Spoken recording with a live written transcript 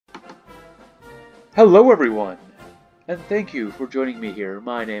Hello everyone, and thank you for joining me here.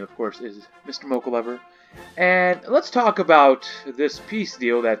 My name, of course, is Mr. Mochalover, and let's talk about this peace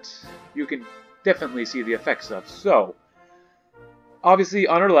deal that you can definitely see the effects of. So, obviously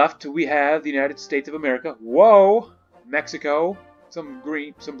on our left we have the United States of America, whoa, Mexico, some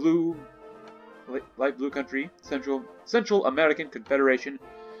green, some blue, light blue country, Central American Confederation,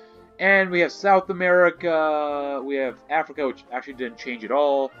 and we have South America, we have Africa, which actually didn't change at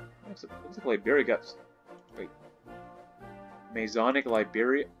all. Looks like Liberia got... Wait. Masonic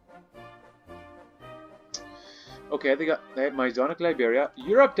Liberia? Okay, they have Masonic Liberia.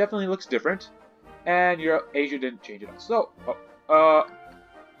 Europe definitely looks different. And Asia didn't change at all. So,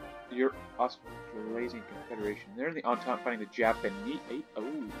 your Australasian Confederation. They're in the Entente fighting the Japanese.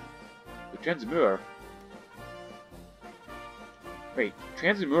 Oh, the Transmur. Wait,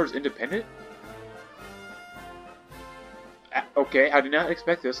 Transmur is independent? Okay, I did not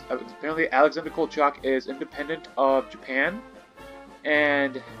expect this. Apparently, Alexander Kolchak is independent of Japan,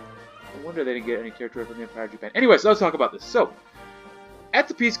 and I wonder they didn't get any territory from the Empire of Japan. Anyway, so let's talk about this. So, at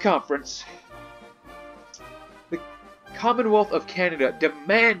the peace conference, the Commonwealth of Canada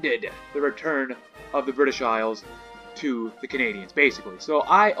demanded the return of the British Isles to the Canadians, basically. So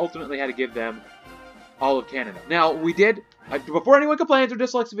I ultimately had to give them all of Canada. Now, we did, before anyone complains or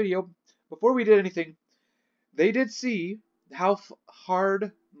dislikes the video, before we did anything, they did see how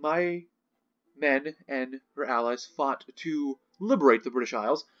hard my men and her allies fought to liberate the British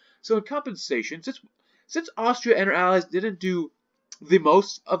Isles. So in compensation, since Austria and her allies didn't do the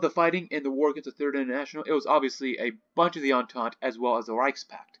most of the fighting in the war against the Third International, it was obviously a bunch of the Entente as well as the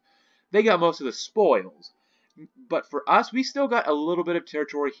Reichspakt. They got most of the spoils. But for us, we still got a little bit of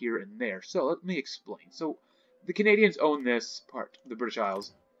territory here and there. So let me explain. So the Canadians own this part, the British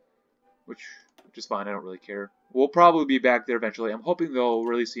Isles, which is fine, I don't really care. We'll probably be back there eventually. I'm hoping they'll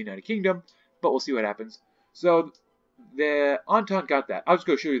release the United Kingdom, but we'll see what happens. So, the Entente got that. I'll just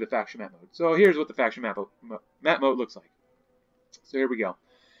go show you the faction map mode. So, here's what the faction map mode looks like. So, here we go.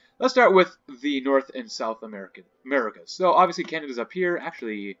 Let's start with the North and South Americas. So, obviously, Canada's up here.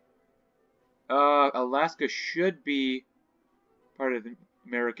 Actually, Alaska should be part of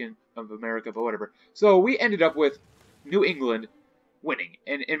America, but whatever. So, we ended up with New England winning.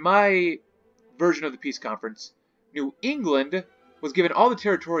 And in my version of the peace conference, New England was given all the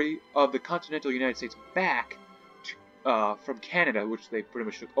territory of the continental United States back from Canada, which they pretty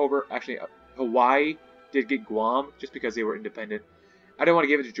much took over. Actually, Hawaii did get Guam just because they were independent. I didn't want to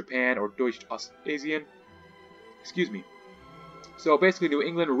give it to Japan or Deutsch-Ostasien. Excuse me. So basically, New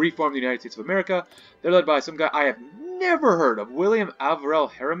England reformed the United States of America. They're led by some guy I have never heard of, William Averell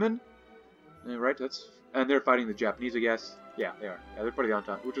Harriman. Right, and they're fighting the Japanese, I guess. Yeah, they are. Yeah, they're part of the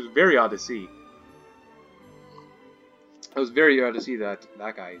Entente, which was very odd to see. It was very odd to see that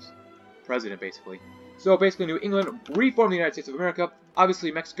guy's president, basically. So basically, New England reformed the United States of America.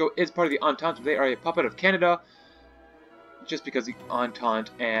 Obviously, Mexico is part of the Entente. They are a puppet of Canada, just because the Entente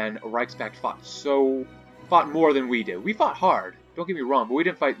and Reichspakt fought more than we did. We fought hard, don't get me wrong, but we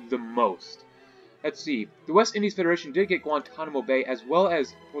didn't fight the most. Let's see. The West Indies Federation did get Guantanamo Bay as well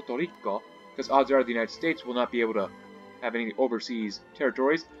as Puerto Rico, because odds are the United States will not be able to have any overseas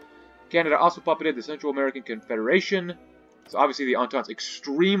territories. Canada also puppeted the Central American Confederation. So obviously the Entente's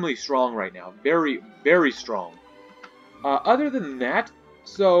extremely strong right now. Very, very strong. Other than that,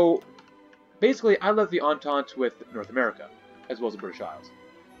 so basically I left the Entente with North America, as well as the British Isles,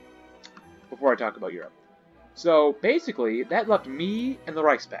 before I talk about Europe. So basically, that left me and the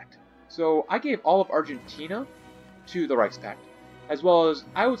Reichspakt. So I gave all of Argentina to the Reichspakt, as well as,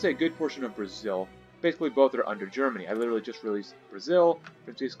 I would say, a good portion of Brazil. Basically, both are under Germany. I literally just released Brazil,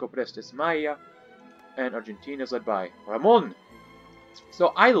 Francisco Prestes Maia, and Argentina is led by Ramon.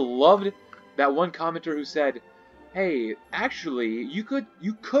 So I loved that one commenter who said, hey, actually, you could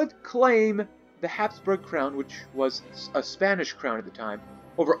claim the Habsburg crown, which was a Spanish crown at the time,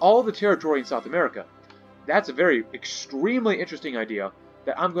 over all the territory in South America. That's a very extremely interesting idea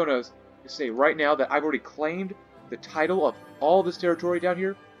that I'm going to say right now that I've already claimed the title of all this territory down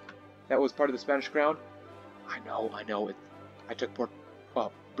here. That was part of the Spanish crown. I know. I took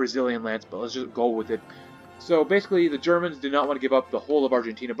Brazilian lands, but let's just go with it. So basically, the Germans did not want to give up the whole of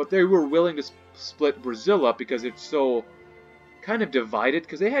Argentina, but they were willing to split Brazil up because it's so kind of divided,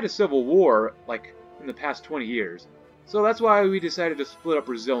 because they had a civil war, like, in the past 20 years. So that's why we decided to split up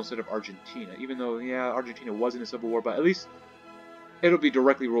Brazil instead of Argentina, even though, yeah, Argentina was in a civil war, but at least it'll be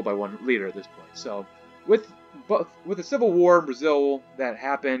directly ruled by one leader at this point. So, with the civil war in Brazil that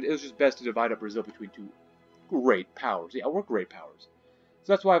happened, it was just best to divide up Brazil between two great powers. Yeah, we're great powers.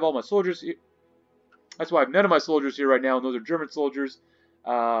 So that's why I have all my soldiers here. That's why I have none of my soldiers here right now, and those are German soldiers.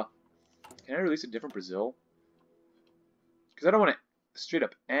 And Can I release a different Brazil? Because I don't want to straight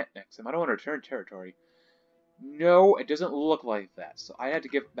up annex them. I don't want to return territory. No, it doesn't look like that. So I had to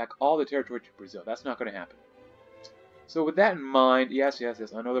give back all the territory to Brazil. That's not going to happen. So with that in mind, yes,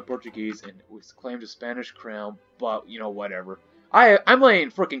 I know they're Portuguese and we claimed a Spanish crown, but, you know, whatever. I'm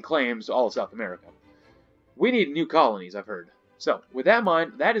laying freaking claims to all of South America. We need new colonies, I've heard. So, with that in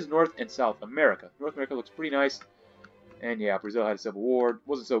mind, that is North and South America. North America looks pretty nice. And yeah, Brazil had a civil war.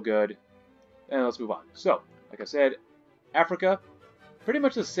 Wasn't so good. And let's move on. So, like I said, Africa, pretty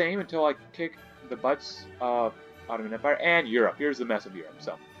much the same until I kick the butts of Ottoman Empire and Europe. Here's the mess of Europe.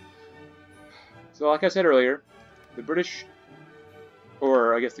 So like I said earlier, the British,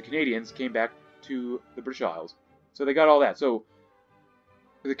 or I guess the Canadians, came back to the British Isles. So they got all that. So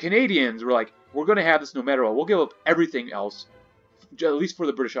the Canadians were like, we're going to have this no matter what. We'll give up everything else, at least for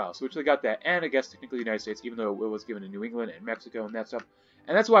the British Isles. So which they got that, and I guess technically the United States, even though it was given to New England and Mexico and that stuff.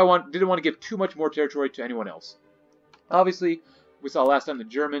 And that's why I didn't want to give too much more territory to anyone else. Obviously, we saw last time the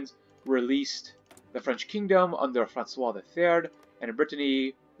Germans released the French kingdom under Francois III, and in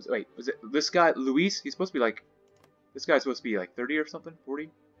Brittany, was it this guy, Louis? He's supposed to be like, this guy's supposed to be like 30 or something, 40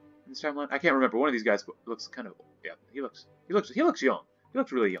 in this timeline? I can't remember. One of these guys looks kind of, yeah, he looks young. He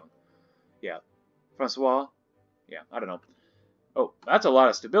looks really young. Yeah. Francois? Yeah, I don't know. Oh, that's a lot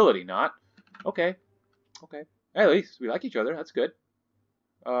of stability, not? Okay. Okay. At least we like each other. That's good.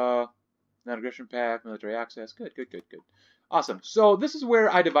 Non-aggression pact, military access. Good. Awesome. So this is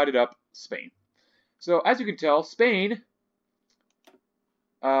where I divided up Spain. So as you can tell, Spain,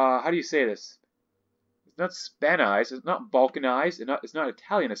 how do you say this? It's not Spanized, it's not Balkanized, it's not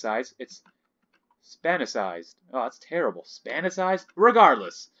Italianicized, it's Spanicized. Oh, that's terrible. Spanicized?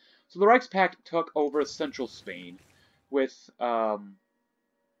 Regardless. So the Reichspakt took over central Spain with Carlos.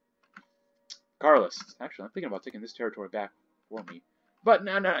 Actually, I'm thinking about taking this territory back for me. But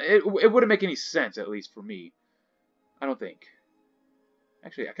no, it wouldn't make any sense, at least for me. I don't think.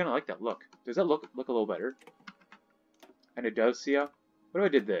 Actually, I kind of like that look. Does that look a little better? And it does, see ya? What if I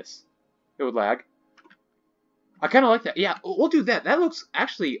did this? It would lag. I kind of like that. Yeah, we'll do that. That looks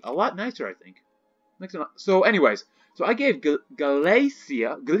actually a lot nicer, I think. So anyways, so I gave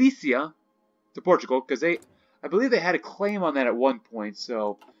Galicia to Portugal, because I believe they had a claim on that at one point,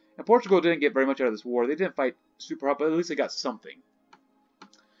 so... And Portugal didn't get very much out of this war. They didn't fight super hard, but at least they got something.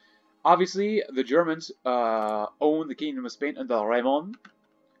 Obviously, the Germans own the Kingdom of Spain under Raymond,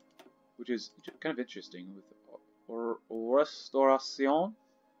 which is kind of interesting, with Restauration.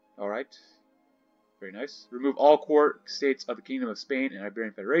 Alright. Very nice. Remove all core states of the Kingdom of Spain and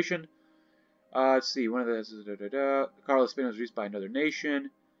Iberian Federation. Let's see, one of the Carlos Spain was reduced by another nation.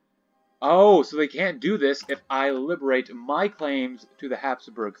 Oh, so they can't do this if I liberate my claims to the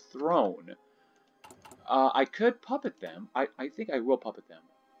Habsburg throne. I could puppet them. I think I will puppet them.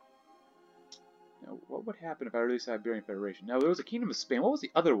 Now, what would happen if I release the Iberian Federation? Now, there was a Kingdom of Spain. What was the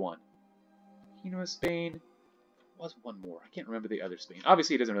other one? Kingdom of Spain. There was one more. I can't remember the other Spain.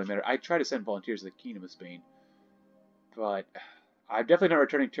 Obviously, it doesn't really matter. I try to send volunteers to the Kingdom of Spain. But I'm definitely not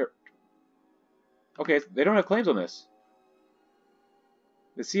returning to... Okay, they don't have claims on this.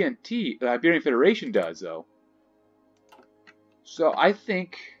 The CNT, the Iberian Federation does, though. So I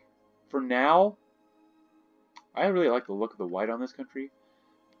think, for now, I really like the look of the white on this country.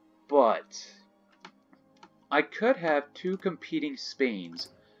 But I could have two competing Spains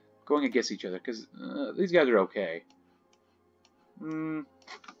going against each other, because these guys are okay. I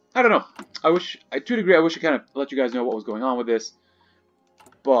don't know. To a degree, I wish I kind of let you guys know what was going on with this.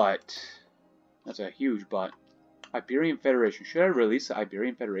 But, that's a huge but. Iberian Federation. Should I release the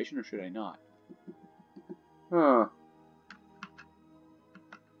Iberian Federation or should I not? Huh.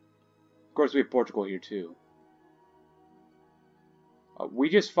 Of course, we have Portugal here too. We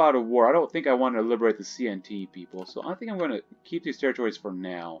just fought a war. I don't think I want to liberate the CNT people, so I think I'm going to keep these territories for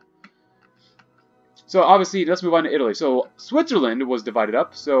now. So obviously, let's move on to Italy. So Switzerland was divided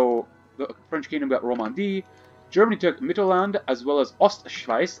up. So the French kingdom got Romandie. Germany took Mittelland as well as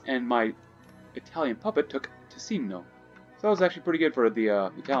Ostschweiz, and my Italian puppet took Ticino. So that was actually pretty good for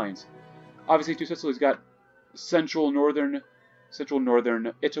the Italians. Obviously, to Sicily's got central northern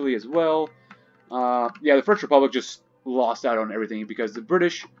Italy as well. Yeah, the French Republic just lost out on everything because the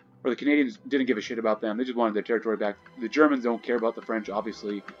British or the Canadians didn't give a shit about them. They just wanted their territory back. The Germans don't care about the French,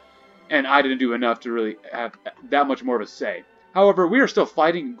 obviously. And I didn't do enough to really have that much more of a say. However, we are still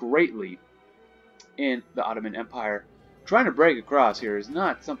fighting greatly in the Ottoman Empire. Trying to break across here is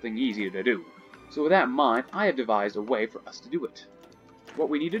not something easy to do. So with that in mind, I have devised a way for us to do it. What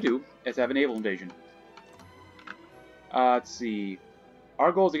we need to do is have a naval invasion. Let's see.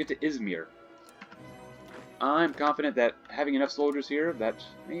 Our goal is to get to Izmir. I'm confident that having enough soldiers here, that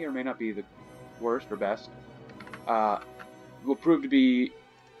may or may not be the worst or best, will prove to be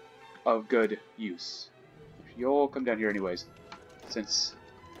of good use. You'll come down here anyways, since,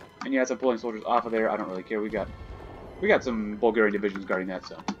 and yes, I'm pulling soldiers off of there. I don't really care. We got some Bulgarian divisions guarding that.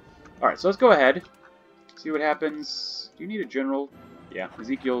 So, all right. So let's go ahead, see what happens. Do you need a general? Yeah,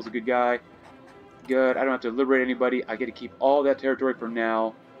 Ezekiel's a good guy. Good. I don't have to liberate anybody. I get to keep all that territory for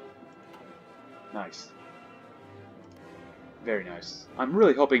now. Nice. Very nice. I'm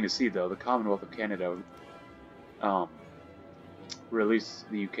really hoping to see, though, the Commonwealth of Canada release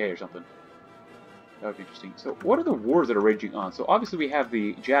the UK or something. That would be interesting. So, what are the wars that are raging on? So, obviously, we have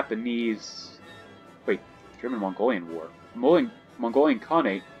the Japanese... Wait, German-Mongolian War. Mongolian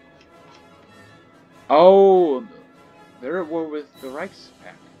Khanate. Oh, they're at war with the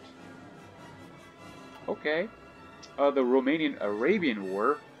Reichspact. Okay. The Romanian-Arabian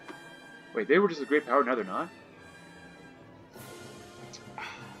War. Wait, they were just a great power, now they're not?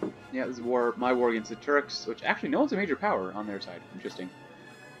 Yeah, this is my war against the Turks, which actually no one's a major power on their side. Interesting.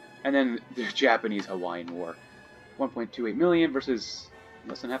 And then the Japanese-Hawaiian War. 1.28 million versus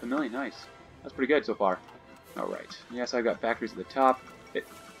less than 500,000. Nice. That's pretty good so far. Alright. Yes, I've got factories at the top.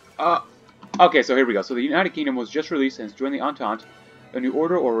 Okay, so here we go. So the United Kingdom was just released and has joined the Entente. A new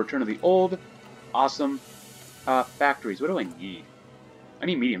order or return of the old. Awesome. Factories. What do I need? I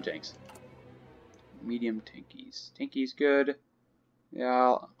need medium tanks. Medium tankies. Tankies good.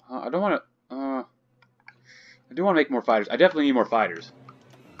 Yeah, I don't want to... I do want to make more fighters. I definitely need more fighters.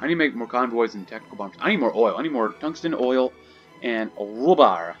 I need to make more convoys and tactical bombers. I need more oil. I need more tungsten, oil, and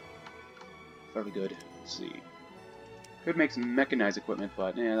rubber. Very good. Let's see. Could make some mechanized equipment,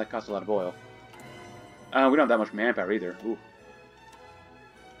 but yeah, that costs a lot of oil. We don't have that much manpower either. Ooh.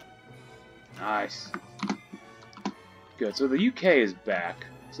 Nice. Good. So the UK is back.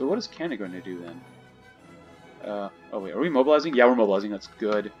 So what is Canada going to do then? Oh wait, are we mobilizing? Yeah, we're mobilizing. That's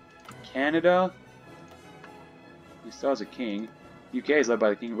good. Canada. He still has a king. UK is led by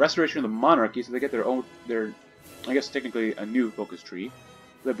the king. Restoration of the monarchy, so they get their own, I guess technically a new focus tree.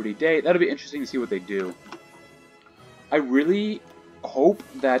 Liberty Day. That'll be interesting to see what they do. I really hope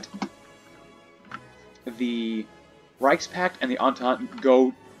that the Reichspact and the Entente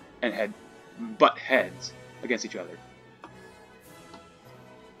go and butt heads against each other.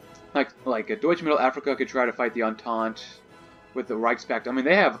 Like Deutsche Middle Africa could try to fight the Entente with the Reichspact. I mean,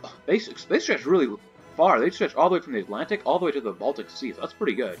 they stretch really far. They stretch all the way from the Atlantic all the way to the Baltic Sea. So that's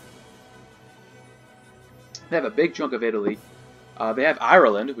pretty good. They have a big chunk of Italy. They have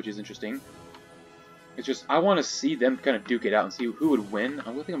Ireland, which is interesting. It's just I want to see them kind of duke it out and see who would win.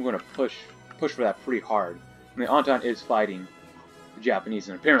 I think I'm going to push for that pretty hard. And the Entente is fighting the Japanese,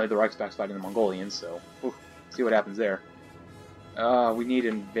 and apparently the Reichspact's fighting the Mongolians. So see what happens there. We need to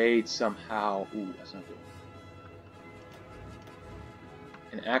invade somehow. Ooh, that's not good.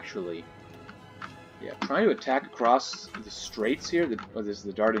 And actually, yeah, trying to attack across the straits here, this is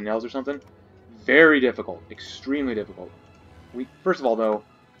the Dardanelles or something, very difficult, extremely difficult. First of all, though,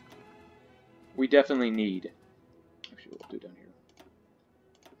 we definitely need. Actually, we'll do it down here.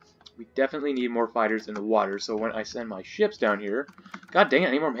 We definitely need more fighters in the water. So when I send my ships down here, god dang it,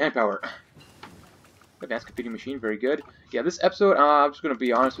 I need more manpower. Advanced computing machine, very good. Yeah, this episode, I'm just going to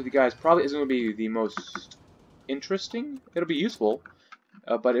be honest with you guys, probably isn't going to be the most interesting. It'll be useful,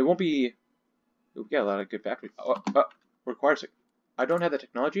 but it won't be... We got a lot of good factories. Requires... I don't have the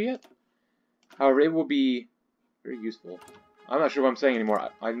technology yet. However, it will be very useful. I'm not sure what I'm saying anymore.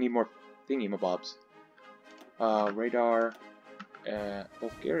 I need more thingy-mabobs. Radar...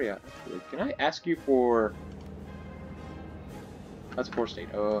 Bulgaria, actually. Can I ask you for... That's a poor state.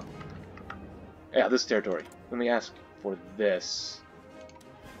 Yeah, this territory. Let me ask for this.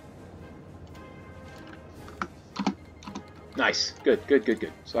 Nice. Good, good, good,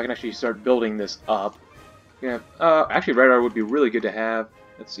 good. So I can actually start building this up. Yeah. Actually, radar would be really good to have.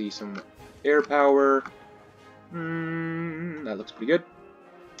 Let's see, some air power. That looks pretty good.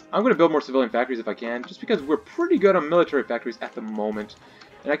 I'm going to build more civilian factories if I can, just because we're pretty good on military factories at the moment.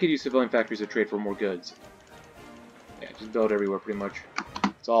 And I could use civilian factories to trade for more goods. Yeah, just build everywhere pretty much.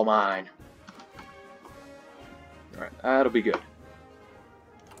 It's all mine. Alright, that'll be good.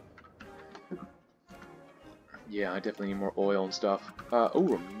 Yeah, I definitely need more oil and stuff. Oh,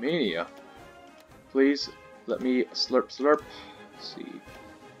 Romania. Please, let me slurp. Let's see.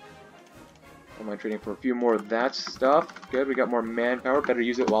 Am I trading for a few more of that stuff? Good, we got more manpower. Better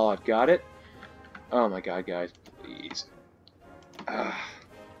use it while I've got it. Oh my god, guys. Please.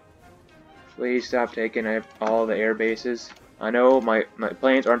 Please stop taking all the air bases. I know my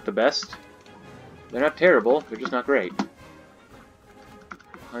planes aren't the best. They're not terrible, they're just not great.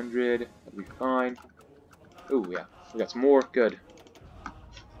 100, that'll be fine. Ooh, yeah. We got some more. Good.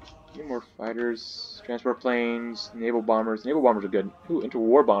 Any more fighters, transport planes, naval bombers. Naval bombers are good. Ooh,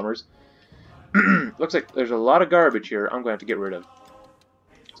 interwar bombers. Looks like there's a lot of garbage here I'm going to have to get rid of.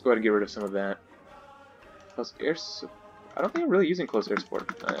 Let's go ahead and get rid of some of that. Close air support. I don't think I'm really using close air support.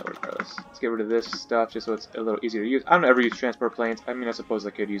 Regardless. Let's get rid of this stuff just so it's a little easier to use. I don't ever use transport planes. I mean, I suppose I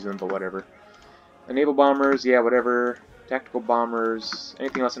could use them, but whatever. The naval bombers, yeah, whatever. Tactical bombers.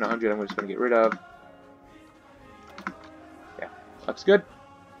 Anything less than 100 I'm just going to get rid of. Yeah, looks good.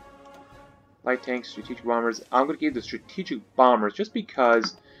 Light tanks, strategic bombers. I'm going to keep the strategic bombers just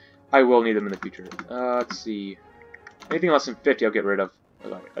because I will need them in the future. Let's see. Anything less than 50 I'll get rid of.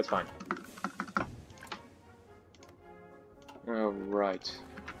 Okay, that's fine. Alright.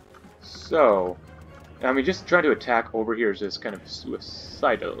 So, I mean, just trying to attack over here is just kind of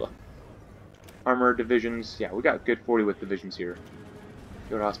suicidal. Armor divisions. Yeah, we got good 40 with divisions here.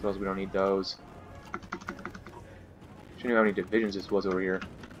 Field hospitals, we don't need those. Should know how many divisions this was over here.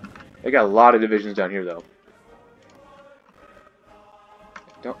 They got a lot of divisions down here, though.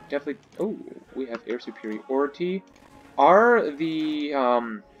 Don't definitely. Oh, we have air superiority. Are the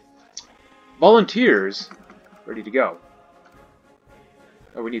volunteers ready to go?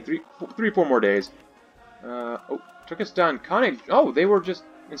 Oh, we need three, 4 more days. Oh, Turkestan Khanate. Oh, they were just,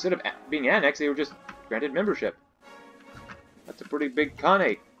 instead of being annexed, they were just granted membership. That's a pretty big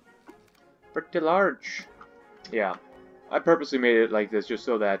Khanate. Pretty large. Yeah, I purposely made it like this just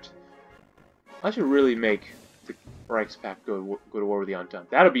so that I should really make the Reichspakt go to war with the Entente.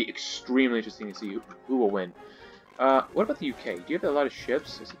 That'll be extremely interesting to see who will win. What about the UK? Do you have a lot of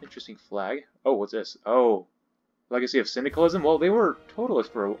ships? It's an interesting flag. Oh, what's this? Oh, legacy of syndicalism. Well, they were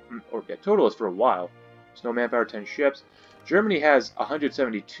totalists for a while. There's no manpower, 10 ships. Germany has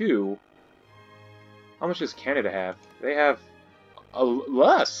 172. How much does Canada have? They have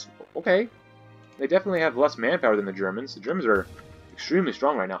less. Okay, they definitely have less manpower than the Germans. The Germans are extremely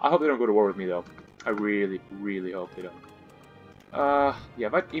strong right now. I hope they don't go to war with me, though. I really, really hope they don't. Yeah,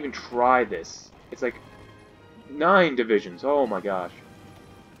 if I even try this, it's like 9 divisions. Oh my gosh.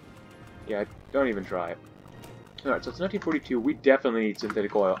 Yeah, don't even try it. Alright, so it's 1942. We definitely need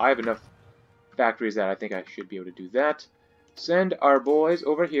synthetic oil. I have enough factories that I think I should be able to do that. Send our boys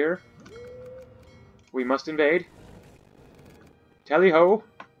over here. We must invade. Tally-ho.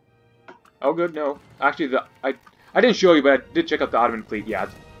 Oh, good, no. Actually, I didn't show you, but I did check out the Ottoman fleet. Yeah,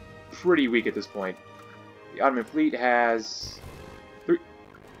 it's pretty weak at this point. The Ottoman fleet has 3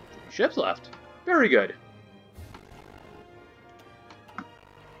 ships left. Very good.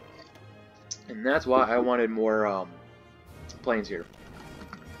 And that's why I wanted more planes here.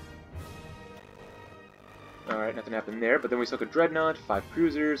 Alright, nothing happened there, but then we took a dreadnought, 5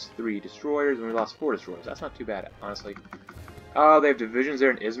 cruisers, 3 destroyers, and we lost 4 destroyers. That's not too bad, honestly. Oh, they have divisions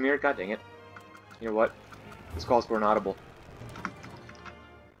there in Izmir. God dang it. You know what? This calls for an audible.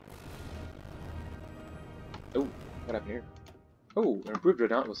 Oh, what happened here? Oh, an improved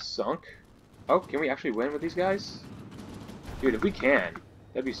dreadnought was sunk. Oh, can we actually win with these guys? Dude, if we can,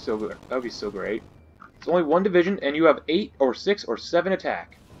 that'd be so good. That'd be so great. It's only 1 division, and you have 8 or 6 or 7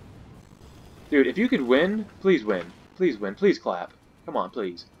 attack. Dude, if you could win, please win. Please win. Please clap. Come on,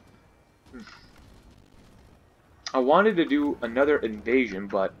 please. I wanted to do another invasion,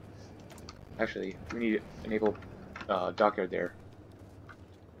 but actually, we need a naval dockyard there.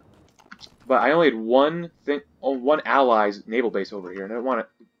 But I only had one ally's naval base over here, and I don't want to,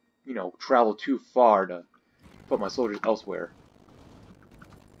 you know, travel too far to put my soldiers elsewhere.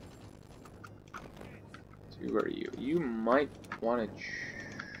 So where are you? You might want to.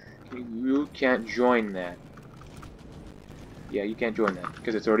 You can't join that. Yeah, you can't join that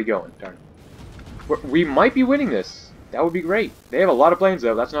because it's already going. Darn it. We might be winning this. That would be great. They have a lot of planes,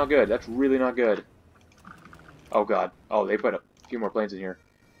 though. That's not good. That's really not good. Oh, God. Oh, they put a few more planes in here.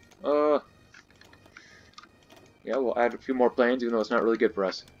 Yeah, we'll add a few more planes, even though it's not really good for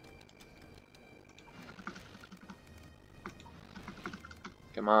us.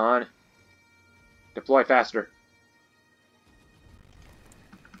 Come on. Deploy faster.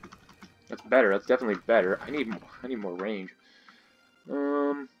 That's better. That's definitely better. I need more range.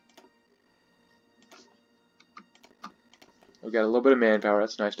 We've got a little bit of manpower.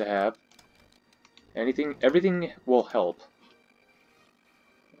 That's nice to have. Everything will help.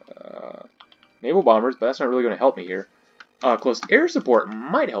 Naval bombers, but that's not really going to help me here. Close air support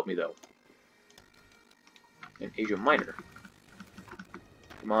might help me, though. In Asia Minor.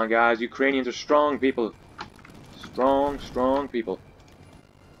 Come on, guys. Ukrainians are strong people. Strong, strong people.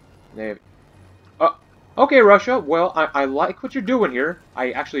 They have... okay, Russia. Well, I like what you're doing here.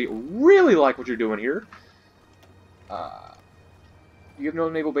 I actually really like what you're doing here. You have no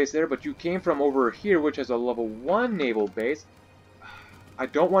naval base there, but you came from over here, which has a level 1 naval base. I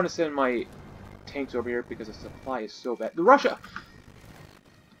don't want to send my tanks over here because the supply is so bad. Russia!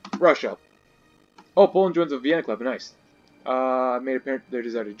 Russia. Oh, Poland joins the Vienna Club. Nice. Made apparent their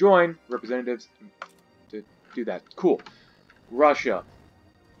desire to join. Representatives to do that. Cool. Russia.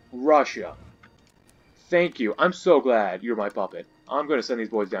 Russia. Thank you. I'm so glad you're my puppet. I'm going to send these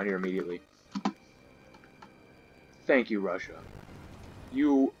boys down here immediately. Thank you, Russia.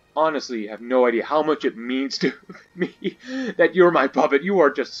 You honestly have no idea how much it means to me that you're my puppet. You are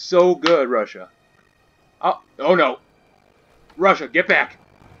just so good, Russia. Oh no. Russia, get back.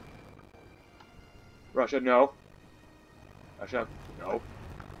 Russia, no. Russia, no.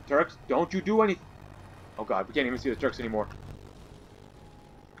 Turks, don't you do anything. Oh god, we can't even see the Turks anymore.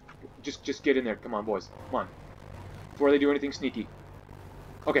 Just get in there. Come on, boys. Come on. Before they do anything sneaky.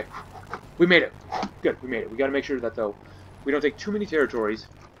 Okay. We made it. Good, we made it. We gotta make sure that, though, we don't take too many territories.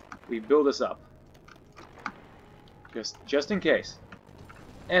 We build this up. Just in case.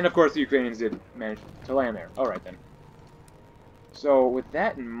 And, of course, the Ukrainians did manage to land there. Alright, then. So, with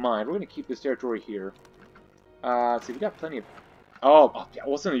that in mind, we're gonna keep this territory here. Let's see, we got plenty of... Oh yeah,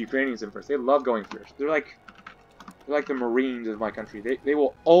 we'll send the Ukrainians in first. They love going first. They're like the Marines of my country. They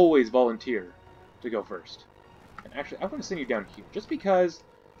will always volunteer to go first. And actually, I'm going to send you down here, just because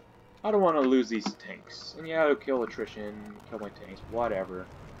I don't want to lose these tanks. And yeah, it'll kill attrition, kill my tanks, whatever.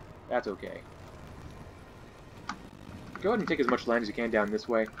 That's okay. Go ahead and take as much land as you can down this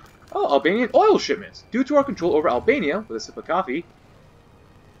way. Oh, Albanian oil shipments! Due to our control over Albania, with a sip of coffee,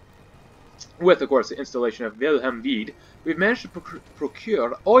 with, of course, the installation of Wilhelm Wied, we've managed to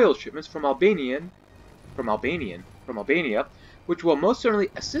procure oil shipments from Albania, which will most certainly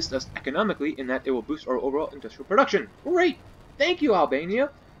assist us economically in that it will boost our overall industrial production. Great! Thank you, Albania!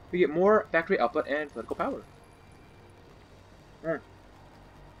 We get more factory output and political power.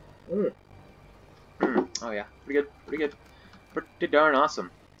 Oh yeah, pretty good. Pretty darn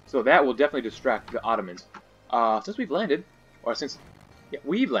awesome. So that will definitely distract the Ottomans. Since we've landed,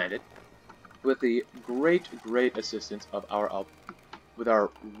 we've landed, with the great assistance of our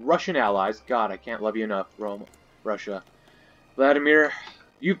Russian allies. God, I can't love you enough, Rome, Russia. Vladimir,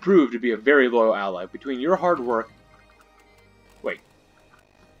 you proved to be a very loyal ally. Between your hard work... Wait.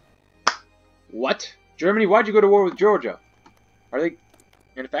 What? Germany, why'd you go to war with Georgia? Are they...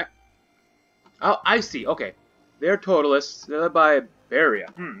 in fact... Oh, I see. Okay. They're totalists. They're led by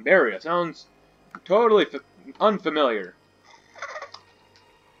Beria. Beria. Sounds totally unfamiliar.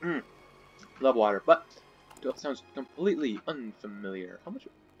 Love water, but it sounds completely unfamiliar. How much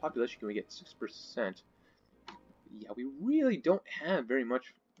population can we get? 6%. Yeah, we really don't have very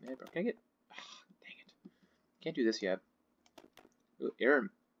much. Man, can I get... dang it. Can't do this yet. Ooh, Aaron.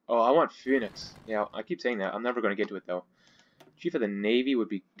 Oh, I want Phoenix. Yeah, I keep saying that. I'm never going to get to it, though. Chief of the Navy would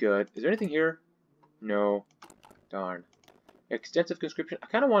be good. Is there anything here? No. Darn. Extensive conscription. I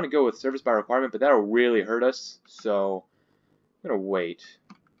kind of want to go with service by requirement, but that'll really hurt us. So, I'm going to wait.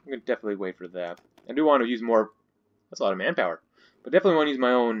 I'm going to definitely wait for that. I do want to use more... That's a lot of manpower. But definitely want to use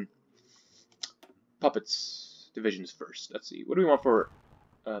my own puppets divisions first. Let's see. What do we want for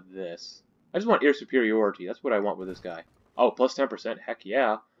this? I just want air superiority. That's what I want with this guy. Oh, plus 10%. Heck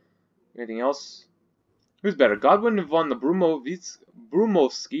yeah. Anything else? Who's better? Godwin von the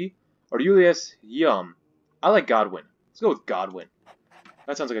Brumovsky or Julius Yum? I like Godwin. Let's go with Godwin.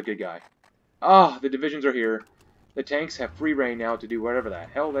 That sounds like a good guy. Ah, the divisions are here. The tanks have free reign now to do whatever the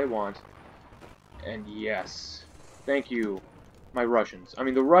hell they want. And yes. Thank you, my Russians. I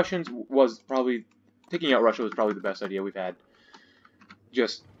mean, the Russians was probably... Taking out Russia was probably the best idea we've had.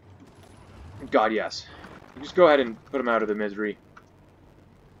 Just... God, yes. Just go ahead and put them out of the misery.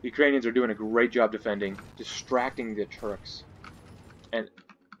 The Ukrainians are doing a great job defending, distracting the Turks. And,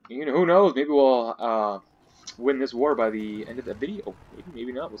 you know, who knows? Maybe we'll win this war by the end of the video.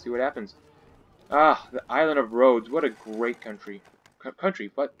 Maybe not. We'll see what happens. Ah, the island of Rhodes. What a great country.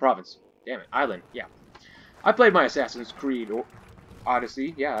 What? Province. Damn it. Island. Yeah. I played my Assassin's Creed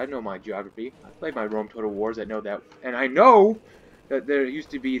Odyssey. Yeah, I know my geography. I played my Rome Total Wars. I know that. And I know that there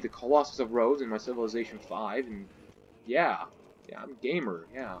used to be the Colossus of Rhodes in my Civilization 5. And yeah. Yeah, I'm a gamer.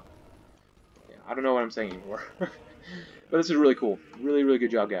 Yeah. I don't know what I'm saying anymore. But this is really cool. Really, really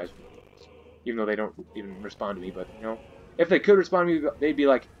good job, guys. Even though they don't even respond to me. But, you know, if they could respond to me, they'd be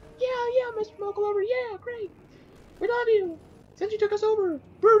like, yeah, Mr. Smokeover, yeah, great. We love you. Since you took us over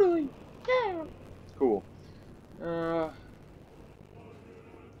brutally. Yeah. Cool.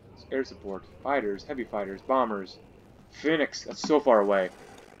 Air support. Fighters. Heavy fighters. Bombers. Phoenix. That's so far away.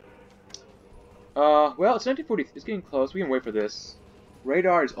 Well, it's 1940. It's getting close. We can wait for this.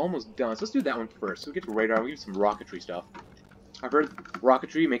 Radar is almost done. So let's do that one first. So we get to radar. We get some rocketry stuff. I've heard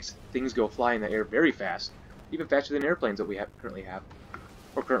rocketry makes things go fly in the air very fast, even faster than airplanes that we currently have,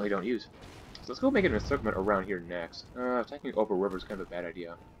 or currently don't use. So let's go make an encirclement around here next. Attacking Ober River is kind of a bad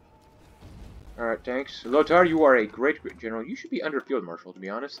idea. Alright, thanks. Lothar, you are a great general. You should be under Field Marshal, to be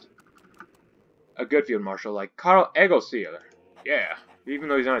honest. A good Field Marshal, like Karl Eggleseiler. Yeah. Even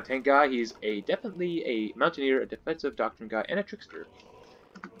though he's not a tank guy, he's definitely a mountaineer, a defensive doctrine guy, and a trickster.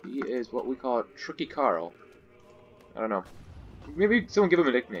 He is what we call Tricky Karl. I don't know. Maybe someone give him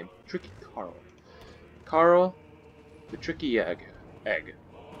a nickname. Tricky Karl. Karl, the Tricky Egg.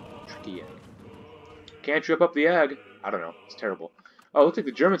 Tricky Egg. Can't trip up the egg. I don't know. It's terrible. Oh, looks like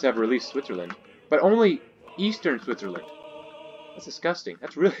the Germans have released Switzerland. But only eastern Switzerland. That's disgusting.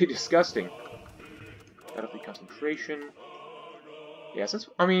 That's really disgusing. Battlefield concentration. Yeah,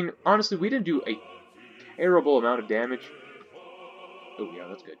 I mean, honestly, we didn't do a terrible amount of damage. Oh, yeah,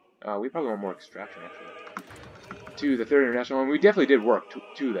 that's good. We probably want more extraction, actually. To the Third International, and we definitely did work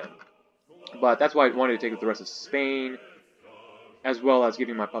to them. But that's why I wanted to take with the rest of Spain, as well as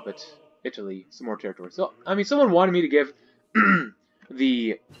giving my puppet, Italy, some more territory. So, I mean, someone wanted me to give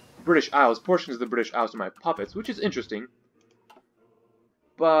the British Isles, portions of the British Isles to my puppets, which is interesting.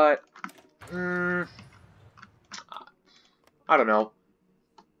 But, I don't know.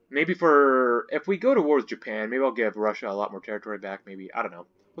 Maybe if we go to war with Japan, maybe I'll give Russia a lot more territory back, maybe. I don't know.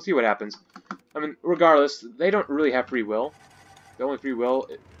 We'll see what happens. I mean, regardless, they don't really have free will. The only free will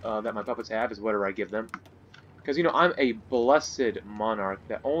that my puppets have is whatever I give them. Because, you know, I'm a blessed monarch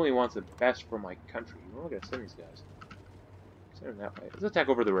that only wants the best for my country. We're not going to send these guys. Send them that way. Let's attack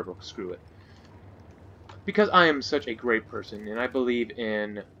over the river. Screw it. Because I am such a great person, and I believe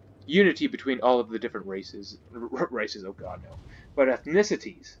in unity between all of the different races. Races, oh god, no. But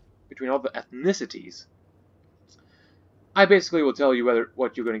ethnicities. Between all the ethnicities. I basically will tell you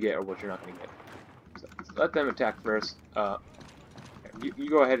what you're going to get or what you're not going to get. So let them attack first. You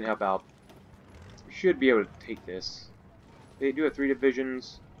go ahead and help out. We should be able to take this. They do have 3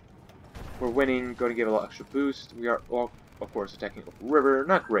 divisions. We're winning. Going to give a little extra boost. We are, well, of course, attacking up the river.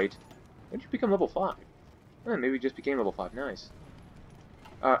 Not great. When did you become level 5? Maybe we just became level 5. Nice.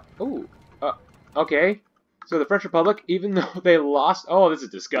 Okay. So the French Republic, even though they lost... Oh, this is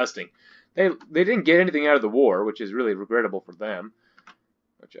disgusting. They didn't get anything out of the war, which is really regrettable for them.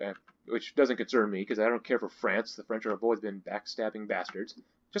 Which doesn't concern me, because I don't care for France. The French have always been backstabbing bastards.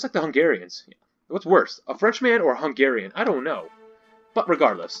 Just like the Hungarians. What's worse, a Frenchman or a Hungarian? I don't know. But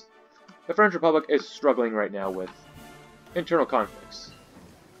regardless, the French Republic is struggling right now with internal conflicts.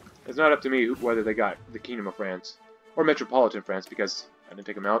 It's not up to me whether they got the Kingdom of France or Metropolitan France, because I didn't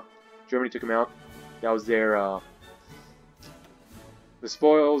take them out. Germany took them out. That was their... The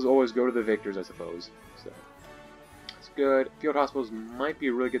spoils always go to the victors, I suppose. So that's good. Field hospitals might be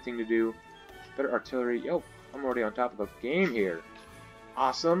a really good thing to do. Better artillery. Yo, I'm already on top of the game here.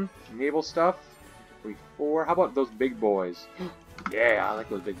 Awesome. Naval stuff. 3-4. How about those big boys? Yeah, I like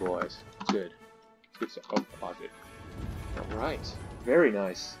those big boys. It's good. It's good stuff. Oh, pause it. Alright. Very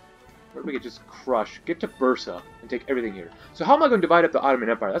nice. Where do we could just crush? Get to Bursa and take everything here. So how am I going to divide up the Ottoman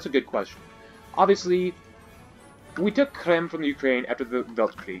Empire? That's a good question. Obviously, we took Krem from the Ukraine after the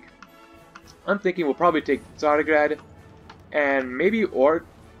Weltkrieg. I'm thinking we'll probably take Tsargrad and maybe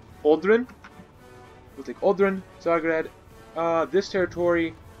Odrin. We'll take Odrin, Tsargrad, this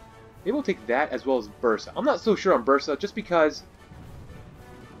territory. Maybe we'll take that as well as Bursa. I'm not so sure on Bursa just because...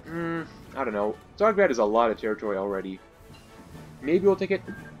 I don't know. Tsargrad is a lot of territory already. Maybe we'll take it.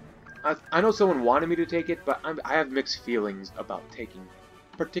 I know someone wanted me to take it, but I have mixed feelings about taking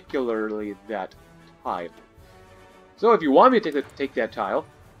particularly that tile. So if you want me to take that tile,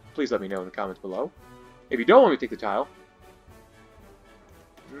 please let me know in the comments below. If you don't want me to take the tile,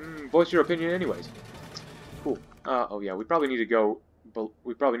 voice your opinion anyways. Cool. Oh yeah, we probably need to go...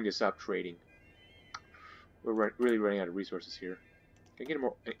 We probably need to stop trading. We're really running out of resources here. Can I get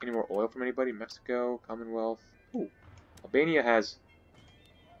any more oil from anybody? Mexico, Commonwealth. Ooh. Albania has...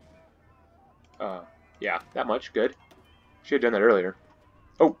 yeah, that much. Good. Should have done that earlier.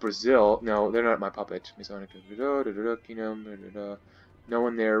 Oh, Brazil. No, they're not my puppet. Masonic. Kingdom. No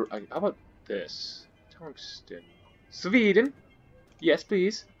one there. How about this? Tungsten. Sweden. Yes,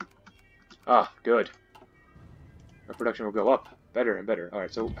 please. Ah, good. Our production will go up. Better and better.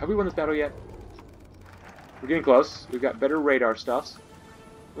 Alright, so have we won this battle yet? We're getting close. We've got better radar stuffs.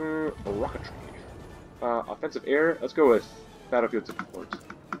 Rocketry. Offensive air. Let's go with battlefield support.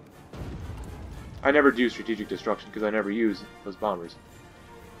 I never do strategic destruction because I never use those bombers.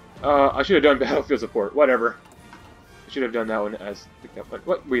 I should have done battlefield support. Whatever. I should have done that one as...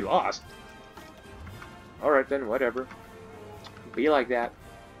 What? We lost? Alright then, whatever. Be like that.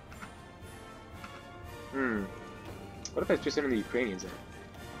 What if I just send in the Ukrainians then?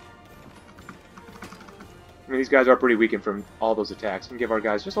 I mean, these guys are pretty weakened from all those attacks. We can give our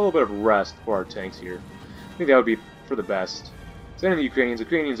guys just a little bit of rest for our tanks here. I think that would be for the best. Send in the Ukrainians. The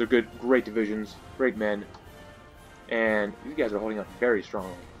Ukrainians are good, great divisions, great men. And these guys are holding up very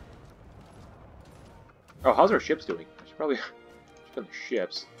strongly. Oh, how's our ships doing? I should probably check on the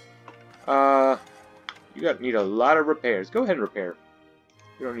ships. You need a lot of repairs. Go ahead and repair.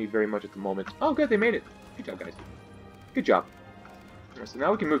 We don't need very much at the moment. Oh, good, they made it. Good job, guys. Good job. Right, so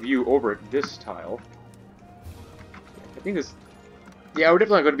now we can move you over at this tile. I think this... Yeah, we're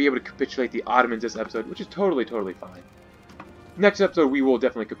definitely not going to be able to capitulate the Ottomans this episode, which is totally, totally fine. Next episode, we will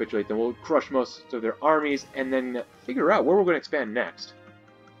definitely capitulate them. We'll crush most of their armies, and then figure out where we're going to expand next.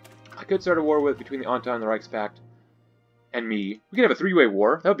 I could start a war between the Entente and the Reichspakt and me. We could have a three-way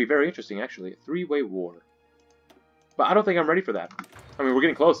war. That would be very interesting, actually. A three-way war. But I don't think I'm ready for that. I mean, we're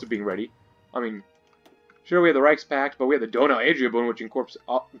getting close to being ready. I mean, sure, we have the Reichspakt, but we have the Donau-Adria-Bund, which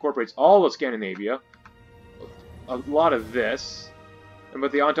incorporates all of Scandinavia. A lot of this.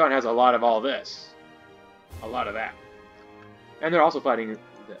 But the Entente has a lot of all this. A lot of that. And they're also fighting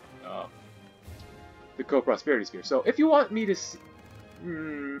the co-prosperity sphere. So if you want me to...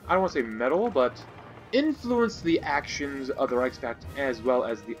 I don't want to say meddle, but influence the actions of the Reichspakt as well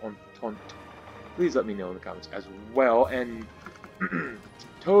as the Entente, please let me know in the comments as well. And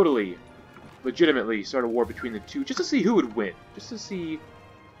totally, legitimately start a war between the two, just to see who would win. Just to see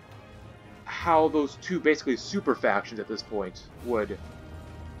how those two basically super factions at this point would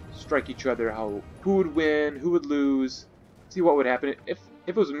strike each other, who would win, who would lose, see what would happen. If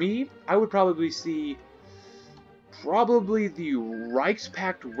it was me, I would probably see the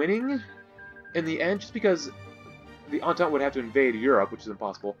Reichspakt winning in the end, just because the Entente would have to invade Europe, which is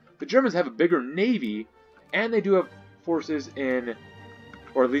impossible. The Germans have a bigger navy, and they do have forces in,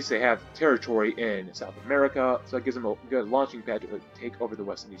 or at least they have territory in South America, so that gives them a good launching pad to take over the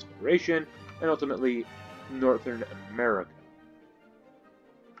West Indies Federation, and ultimately Northern America.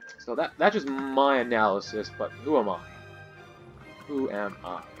 So that's just my analysis, but who am I? Who am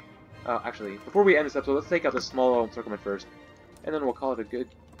I? Actually, before we end this episode, let's take out the small encirclement first, and then we'll call it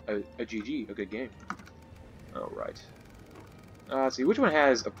a GG, a good game. Alright. Let's see, which one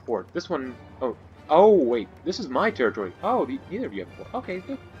has a port? This one... Oh, wait, this is my territory. Oh, neither of you have a port. Okay,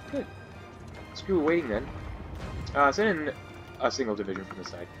 good, good. Screw waiting then. Send in a single division from this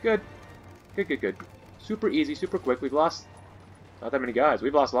side. Good. Good, good, good. Super easy, super quick. We've lost not that many guys.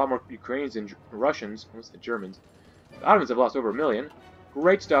 We've lost a lot more Ukrainians and Russians, almost the Germans. The Ottomans have lost over 1 million.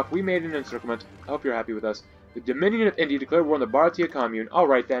 Great stuff. We made an encirclement. I hope you're happy with us. The Dominion of India declared war on the Bharatiya Commune.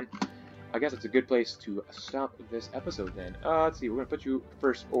 Alright then. I guess it's a good place to stop this episode then. Let's see. We're going to put you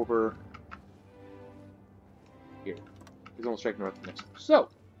first over here. He's almost strike north next. So,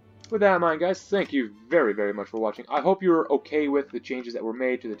 with that in mind, guys, thank you very, very much for watching. I hope you're okay with the changes that were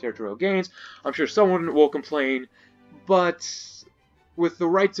made to the territorial gains. I'm sure someone will complain, but with the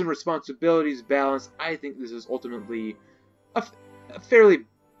rights and responsibilities balanced, I think this is ultimately a fairly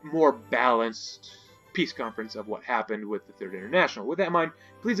more balanced peace conference of what happened with the Third International. With that in mind,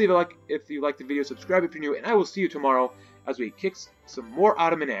 please leave a like if you liked the video, subscribe if you're new, and I will see you tomorrow as we kick some more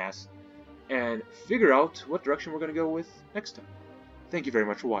Ottoman ass and figure out what direction we're going to go with next time. Thank you very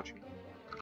much for watching.